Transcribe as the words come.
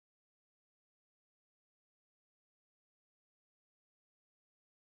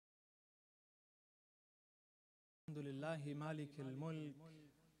الحمد لله مالك الملك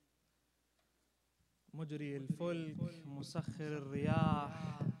مجري الفلك مسخر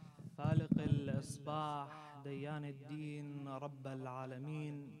الرياح فالق الإصباح ديان الدين رب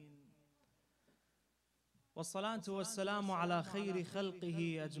العالمين والصلاة والسلام على خير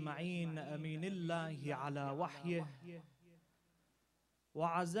خلقه أجمعين أمين الله على وحيه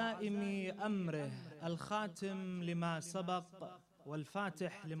وعزائم أمره الخاتم لما سبق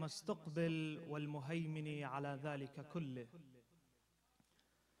والفاتح لما استقبل والمهيمن على ذلك كله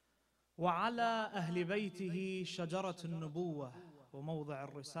وعلى أهل بيته شجرة النبوة وموضع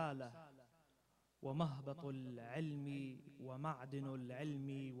الرسالة ومهبط العلم ومعدن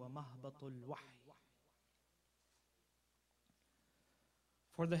العلم ومهبط الوحي.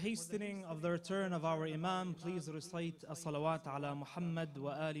 For the hastening of the return of our Imam, please recite a salawat ala Muhammad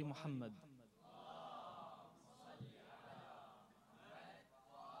wa ali Muhammad.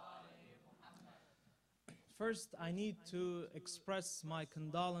 First, I need to express my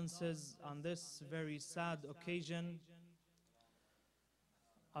condolences on this very sad occasion,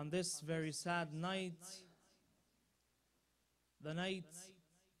 on this very sad night, the night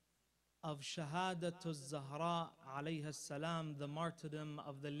of Shahadat Al-Zahraa alayha salam, the martyrdom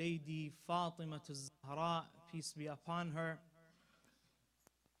of the lady Fatima't Al-Zahraa, peace be upon her.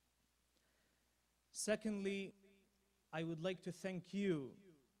 Secondly, I would like to thank you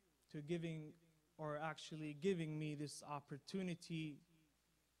to giving me this opportunity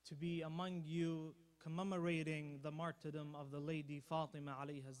to be among you commemorating the martyrdom of the lady Fatima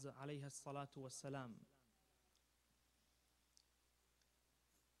alayha salatu wassalam.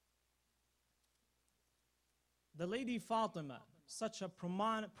 The lady Fatima, such a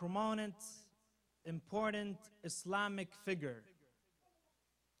prominent, important Islamic figure.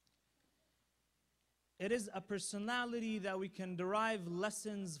 It is a personality that we can derive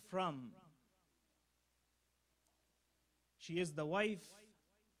lessons from. She is the wife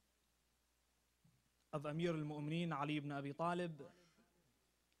of Amir al-Mu'mineen Ali ibn Abi Talib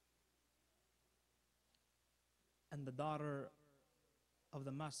and the daughter of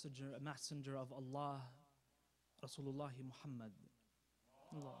the messenger of Allah, Rasulullah Muhammad.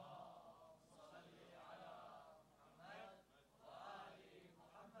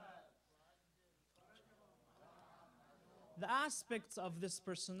 The aspects of this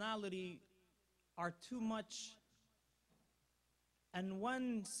personality are too much, and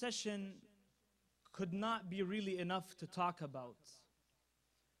one session could not be really enough to talk about,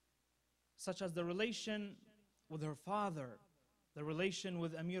 such as the relation with her father, the relation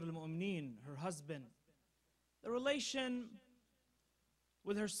with Amir al-Mu'mineen, her husband, the relation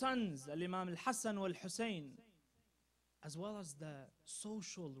with her sons, Al-Imam al-Hassan wal-Hussein, as well as the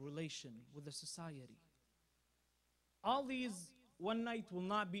social relation with the society. All these one night will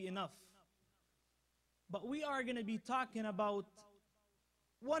not be enough. But we are going to be talking about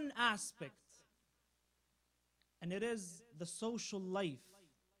one aspect, and it is the social life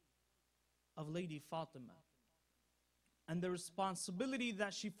of Lady Fatima and the responsibility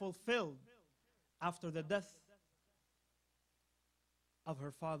that she fulfilled after the death of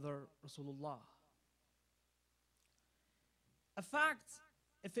her father, Rasulullah. In fact,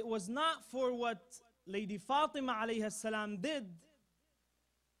 if it was not for what Lady Fatima alayha salam did,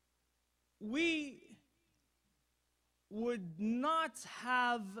 we would not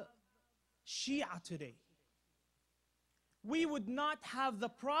have Shia today. We would not have the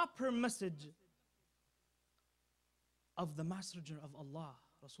proper message of the messenger of Allah,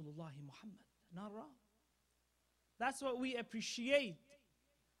 Rasulullah Muhammad. Not wrong. That's what we appreciate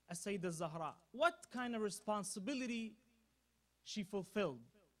as Sayeda Al-Zahraa. What kind of responsibility she fulfilled.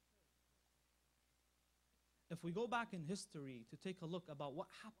 If we go back in history to take a look about what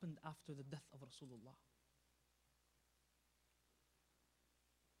happened after the death of Rasulullah,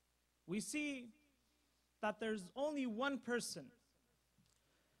 we see that there's only one person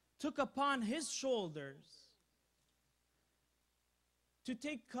took upon his shoulders to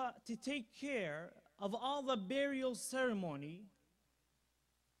take care of all the burial ceremony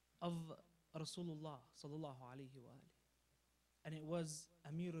of Rasulullah sallallahu alayhi wa alihi. And it was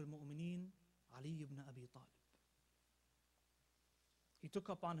Amir al-Mu'mineen Ali ibn Abi Talib. He took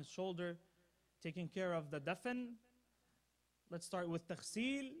upon his shoulder taking care of the dafn. Let's start with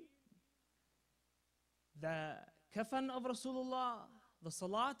taghsil, the kafan of Rasulullah, the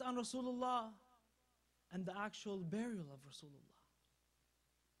salat on Rasulullah, and the actual burial of Rasulullah.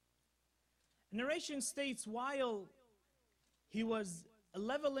 Narration states while he was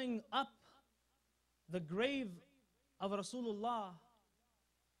leveling up the grave of Rasulullah,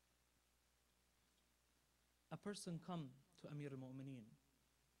 a person come to Amir al-Mu'mineen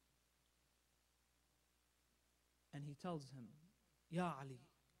And he tells him, Ya Ali,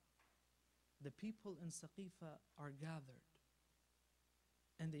 the people in Saqifa are gathered,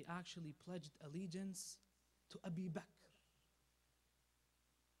 and they actually pledged allegiance to Abi Bakr.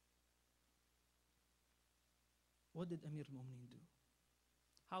 What did Amir al-Mu'mineen do?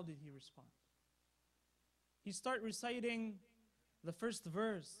 How did he respond? He started reciting the first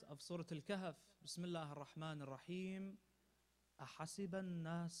verse of Surah Al-Kahf. Bismillah ar-Rahman ar-Rahim. أحسب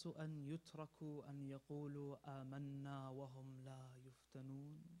الناس أن يتركوا أن يقولوا آمنا وهم لا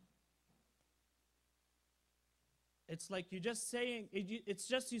يفتنون. It's like you just saying, it's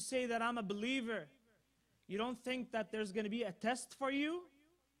just you say that I'm a believer. You don't think that there's going to be a test for you?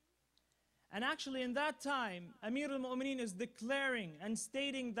 And actually in that time, Amir al-Mu'mineen is declaring and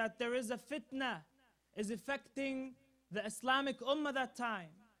stating that there is a fitna is affecting the Islamic Ummah that time.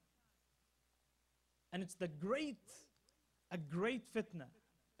 And it's a great fitna,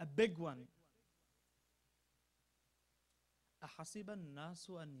 a big one. أحسب الناس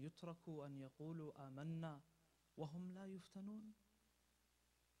أن يتركوا أن يقولوا آمنا وهم لا يفتنون.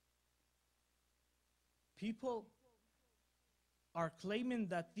 People are claiming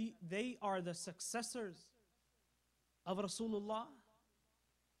that they are the successors of Rasulullah,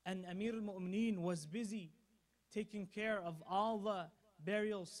 and Amir al-Mu'mineen was busy taking care of all the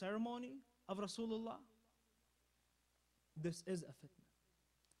burial ceremony of Rasulullah. This is a fitna.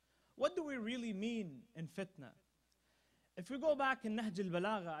 What do we really mean in fitna? If we go back in Nahj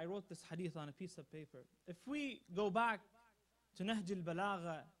al-Balagha, I wrote this hadith on a piece of paper. If we go back to Nahj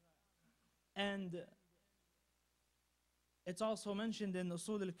al-Balagha, and it's also mentioned in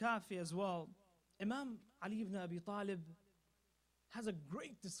Usul al-Kafi as well, Imam Ali ibn Abi Talib has a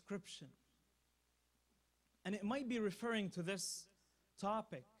great description. And it might be referring to this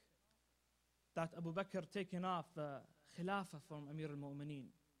topic that Abu Bakr taken off the Khilafah from Amir al-Mu'mineen.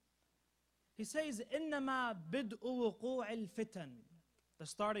 He says, إِنَّمَا بِدْءُ وُقُوعِ الْفِتَنِ. The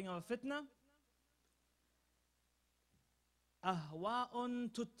starting of a fitna.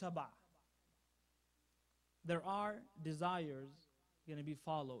 أَهْوَاءٌ تُتَّبَعُ. There are desires going to be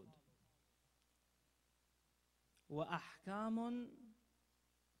followed. وَأَحْكَامٌ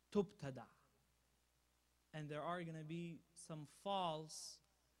تُبْتَدَعُ. And there are going to be some false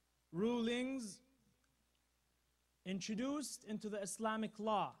rulings introduced into the Islamic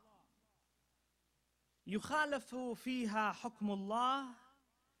law. يخالف فيها حكم الله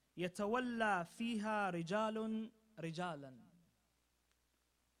يتولى فيها رجالا.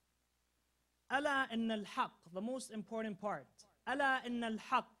 ألا إن الحق, the most important part, ألا إن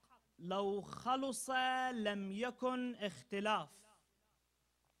الحق لو خلص لم يكن اختلاف.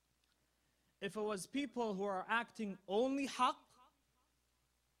 If it was people who are acting only haqq,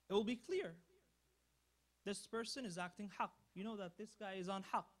 it will be clear. This person is acting haqq. You know that this guy is on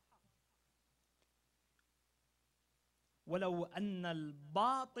haqq. ولو أن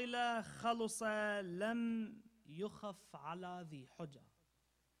الباطل خلص لم يخف على ذي حجة.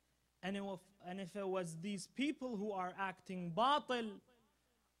 And if it was these people who are acting batil,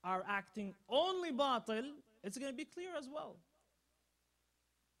 are acting only batil, it's going to be clear as well.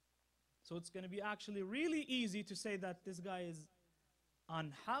 So it's going to be actually really easy to say that this guy is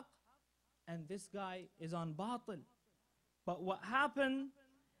on haqq and this guy is on batil. But what happened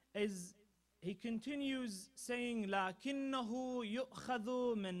is he continues saying, لَكِنَّهُ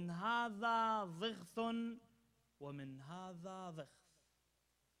يُؤْخَذُ مِنْ هَذَا ضِغْثٌ وَمِنْ هَذَا ضِغْثٌ.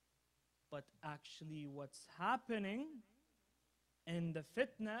 But actually what's happening in the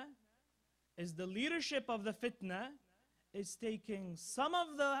fitna is the leadership of the fitna is taking some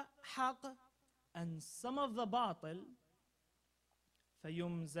of the haqq and some of the batil,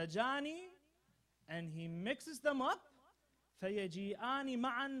 فَيُمْزَجَانِ, and he mixes them up, فَيَجِيئَانِ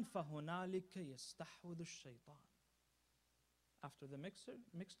مَعًا فَهُنَالِكَ يَسْتَحْوِذُ الشَّيْطَانِ. After the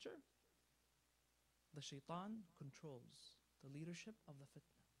mixture, the shaitan controls the leadership of the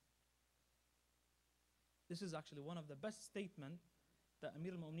fitna. This is actually one of the best statements that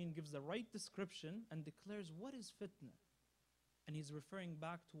Amir al-Mu'mineen gives the right description and declares what is fitna. And he's referring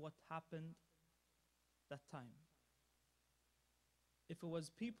back to what happened that time. If it was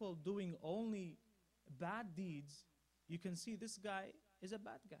people doing only bad deeds, you can see this guy is a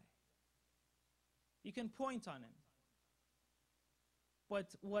bad guy. You can point on him.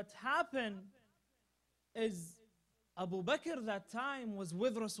 But what happened is Abu Bakr that time was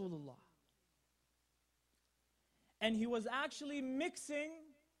with Rasulullah. And he was actually mixing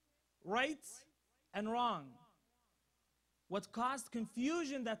right and wrong. What caused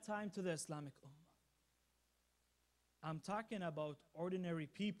confusion that time to the Islamic Ummah. I'm talking about ordinary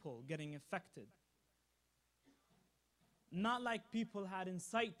people getting affected. Not like people had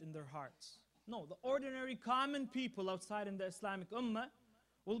insight in their hearts. No, the ordinary common people outside in the Islamic Ummah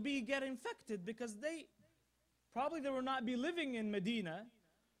will get infected because they will not be living in Medina.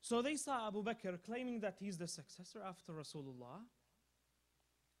 So they saw Abu Bakr claiming that he's the successor after Rasulullah.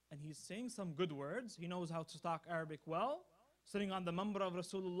 And he's saying some good words. He knows how to talk Arabic well, sitting on the minbar of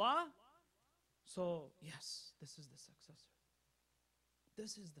Rasulullah. So, yes, this is the successor.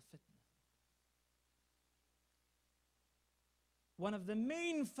 This is the fitna. One of the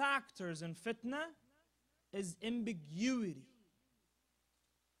main factors in fitna is ambiguity.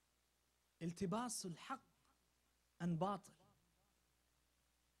 التباس الحق and batil.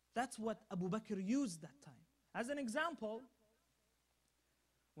 That's what Abu Bakr used that time. As an example,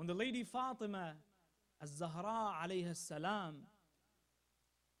 when the lady Fatima Al-Zahraa alayha salam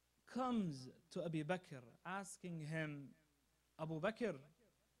comes to Abu Bakr asking him, Abu Bakr,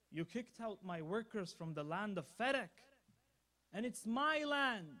 you kicked out my workers from the land of Farak, and it's my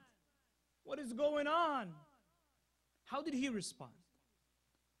land. What is going on? How did he respond?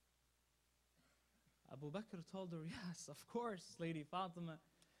 Abu Bakr told her, yes, of course, Lady Fatima,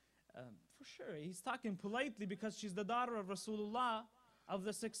 for sure. He's talking politely because she's the daughter of Rasulullah, of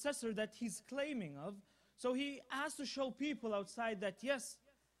the successor that he's claiming of. So he has to show people outside that, yes,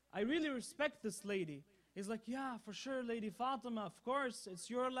 I really respect this lady. He's like, yeah, for sure, Lady Fatima, of course, it's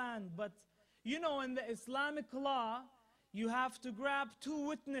your land. But, you know, in the Islamic law, you have to grab 2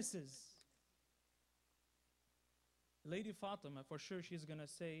 witnesses. Lady Fatima, for sure, she's going to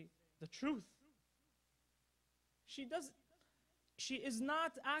say the truth. She is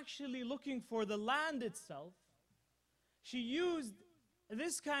not actually looking for the land itself. She used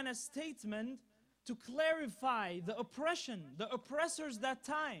this kind of statement to clarify the oppression, the oppressors that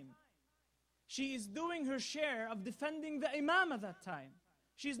time. She is doing her share of defending the Imam at that time.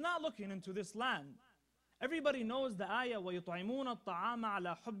 She's not looking into this land. Everybody knows the ayah, وَيُطْعِمُونَ الطَّعَامَ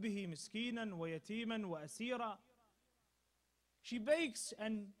عَلَى حُبِّهِ مِسْكِينًا وَيَتِيمًا وَأَسِيرًا. She bakes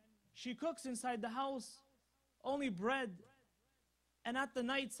and she cooks inside the house only bread. And at the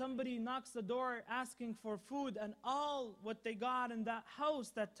night somebody knocks the door asking for food, and all what they got in that house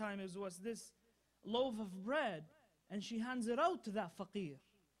that time was this loaf of bread. And she hands it out to that faqir,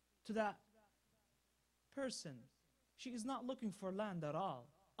 to that person. She is not looking for land at all.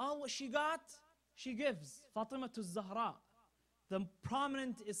 All what she got, she gives. Fatima't Al-Zahraa, the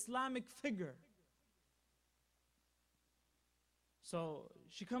prominent Islamic figure. So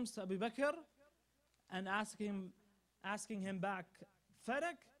she comes to Abu Bakr and asking him back,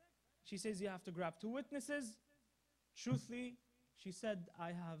 Farak? She says, you have to grab 2 witnesses. Truthfully, she said, I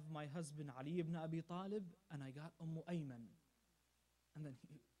have my husband Ali ibn Abi Talib and I got Ayman. And then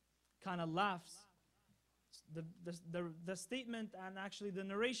he kind of laughs. The statement, and actually the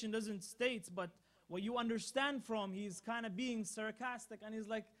narration doesn't state, but what you understand from, he's kind of being sarcastic, and he's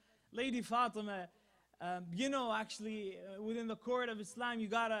like, Lady Fatima, you know, actually within the court of Islam, you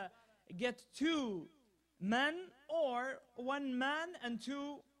gotta get 2 men or 1 man and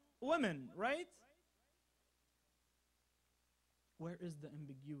 2 women, right? Where is the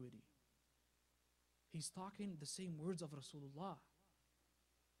ambiguity? He's talking the same words of Rasulullah.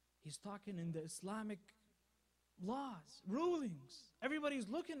 He's talking in the Islamic laws, rulings. Everybody's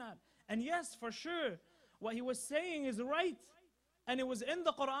looking at. And yes, for sure, what he was saying is right. And it was in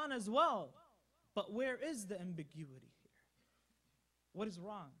the Quran as well. But where is the ambiguity here? What is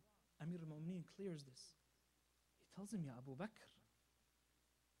wrong? Amir al-Mu'mineen clears this. He tells him, Ya Abu Bakr,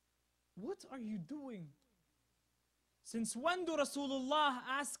 what are you doing? Since when do Rasulullah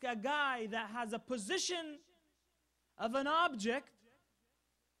ask a guy that has a position of an object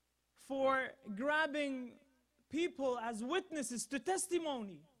for grabbing people as witnesses to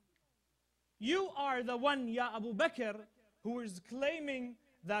testimony? You are the one, Ya Abu Bakr, who is claiming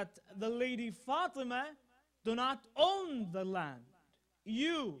that the Lady Fatima do not own the land.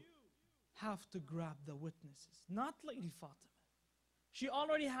 You have to grab the witnesses, not Lady Fatima. She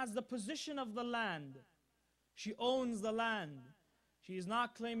already has the position of the land. She owns the land. She is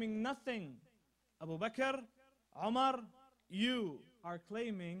not claiming nothing. Abu Bakr, Umar, you are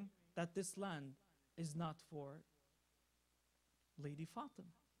claiming that this land is not for Lady Fatima.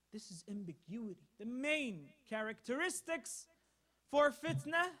 This is ambiguity. The main characteristics for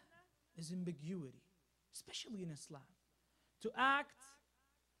fitna is ambiguity, especially in Islam. To act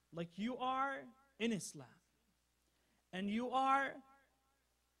like you are in Islam. And you are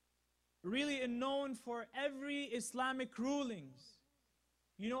really known for every Islamic rulings.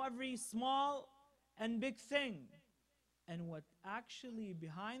 You know every small and big thing. And what actually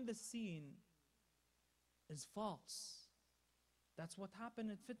behind the scene is false. That's what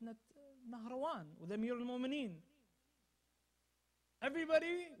happened at Fitna't Nahrawan with Amir al-Mu'mineen.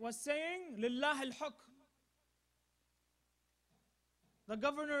 Everybody was saying, Lillah al-hukm. The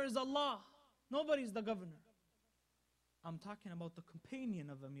governor is Allah. Nobody's the governor. I'm talking about the companion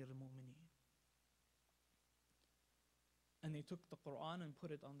of Amir al-Mu'mineen. And they took the Quran and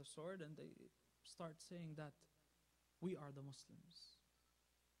put it on the sword and they start saying that we are the Muslims.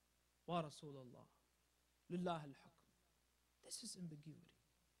 Wa Rasulullah. Lillah al-hukm. This is ambiguity.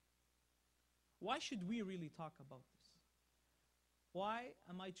 Why should we really talk about this? Why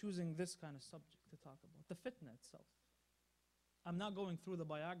am I choosing this kind of subject to talk about? The fitna itself. I'm not going through the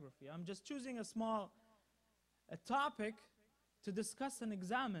biography. I'm just choosing a topic to discuss and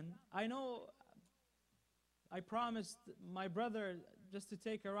examine. I know I promised my brother just to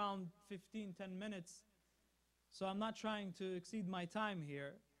take around 10 minutes, so I'm not trying to exceed my time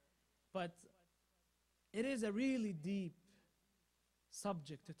here, but it is a really deep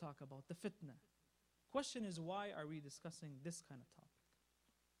subject to talk about, the fitna. Question is, why are we discussing this kind of topic?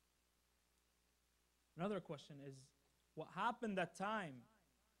 Another question is, what happened that time,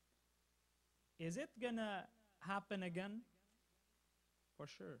 is it gonna happen again? For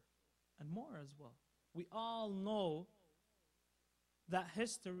sure, and more as well. We all know that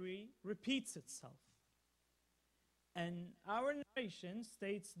history repeats itself. And our narration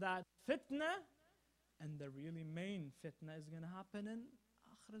states that fitna, and the really main fitna, is going to happen in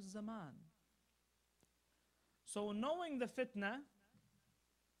Akhir al-Zaman. So knowing the fitna,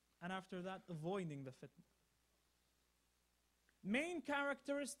 and after that avoiding the fitna. Main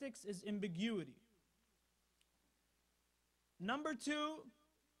characteristics is ambiguity. Number 2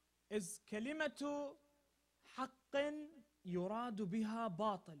 is kalimatu haqqin yuradu biha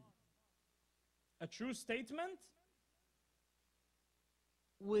batil. A true statement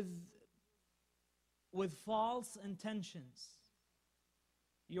with false intentions.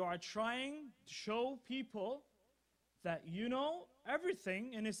 You are trying to show people that you know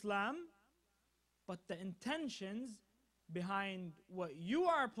everything in Islam, but the intentions behind what you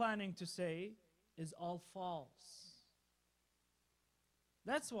are planning to say is all false.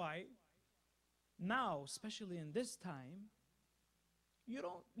 That's why now, especially in this time, you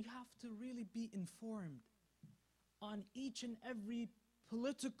have to really be informed on each and every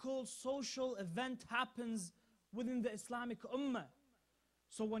political, social event happens within the Islamic Ummah.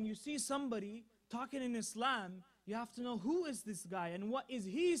 So when you see somebody talking in Islam, you have to know who is this guy and what is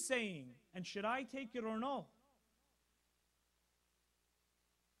he saying, and should I take it or no?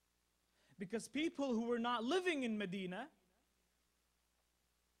 Because people who were not living in Medina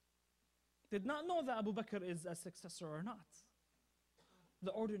did not know that Abu Bakr is a successor or not.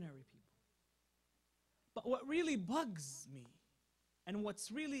 The ordinary people. But what really bugs me, and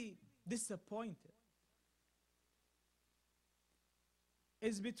what's really disappointed,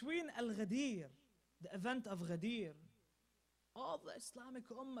 is between Al-Ghadir, the event of Ghadir, all the Islamic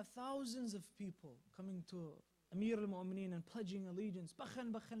Ummah, thousands of people coming to Amir al-Mu'mineen and pledging allegiance,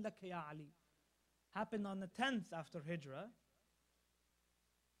 bakhan bakhan laka ya Ali, happened on the 10th after Hijrah,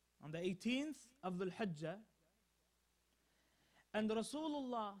 on the 18th of the Hijjah, and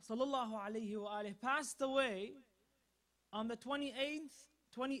Rasulullah sallallahu alayhi wa alayhi passed away on the 28th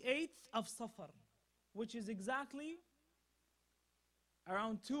of Safar, which is exactly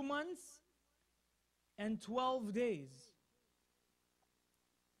around 2 months and 12 days.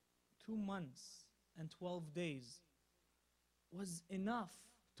 2 months and 12 days was enough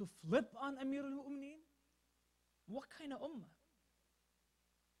to flip on Amir al-Mu'mineen? What kind of ummah?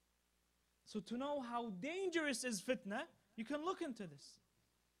 So to know how dangerous is fitna, you can look into this.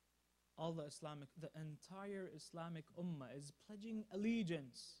 The entire Islamic Ummah is pledging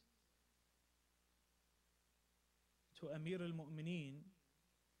allegiance to Amir al-Mu'mineen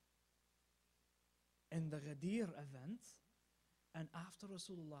in the Ghadir event, and after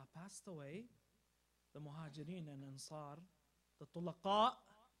Rasulullah passed away, the Muhajirin and Ansar, the Tulaqa,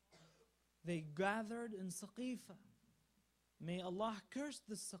 they gathered in Saqifa. May Allah curse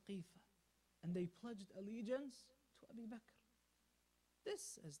the Saqifa. And they pledged allegiance to Abu Bakr.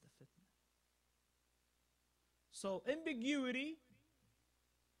 This is the fitna. So ambiguity,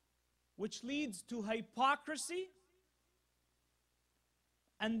 which leads to hypocrisy,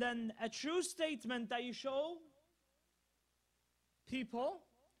 and then a true statement that you show people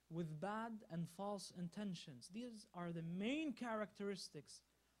with bad and false intentions. These are the main characteristics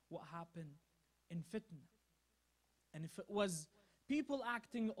what happened in fitna. And if it was people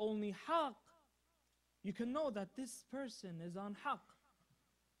acting only haqq, you can know that this person is on haqq.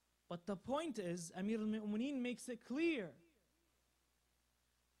 But the point is, Amir al-Mu'mineen makes it clear.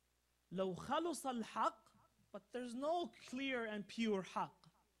 لو خلص الحق, but there's no clear and pure haqq.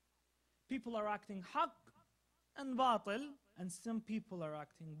 People are acting haqq and batil, and some people are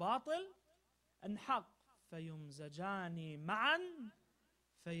acting باطل and حق فيمزجان معا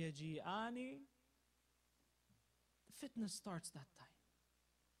فيجيئان. The fitna starts that time.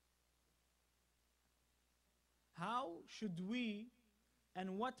 How should we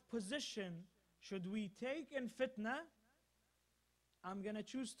and what position should we take in fitna? I'm going to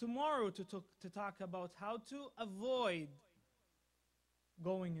choose tomorrow to talk about how to avoid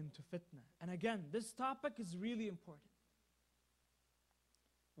going into fitna. And again, this topic is really important.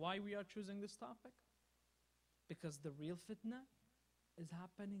 Why we are choosing this topic? Because the real fitna is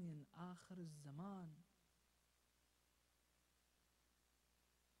happening in Akhir al-Zaman.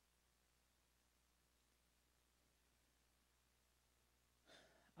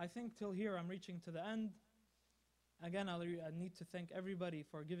 I think till here I'm reaching to the end. Again, I need to thank everybody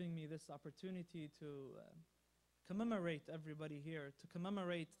for giving me this opportunity to commemorate everybody here, to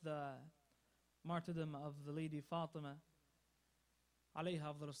commemorate the martyrdom of the Lady Fatima.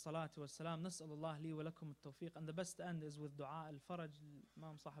 عليها أفضل الصلاة والسلام. نسأل الله لي ولكم التوفيق. And the best end is with دعاء الفرج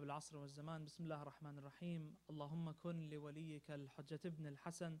الإمام صاحب العصر والزمان. بسم الله الرحمن الرحيم. اللهم كن لوليك الحجة ابن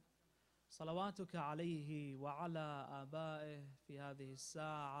الحسن صلواتك عليه وعلى آبائه في هذه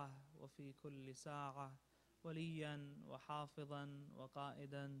الساعة وفي كل ساعة وليا وحافظا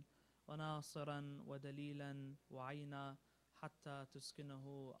وقائدا وناصرا ودليلا وعينا حتى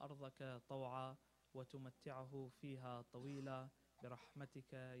تسكنه أرضك طوعا وتمتعه فيها طويلا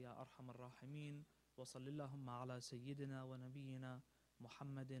برحمتك يا أرحم الراحمين. وصل اللهم على سيدنا ونبينا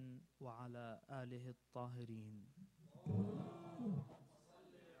محمد وعلى آله الطاهرين.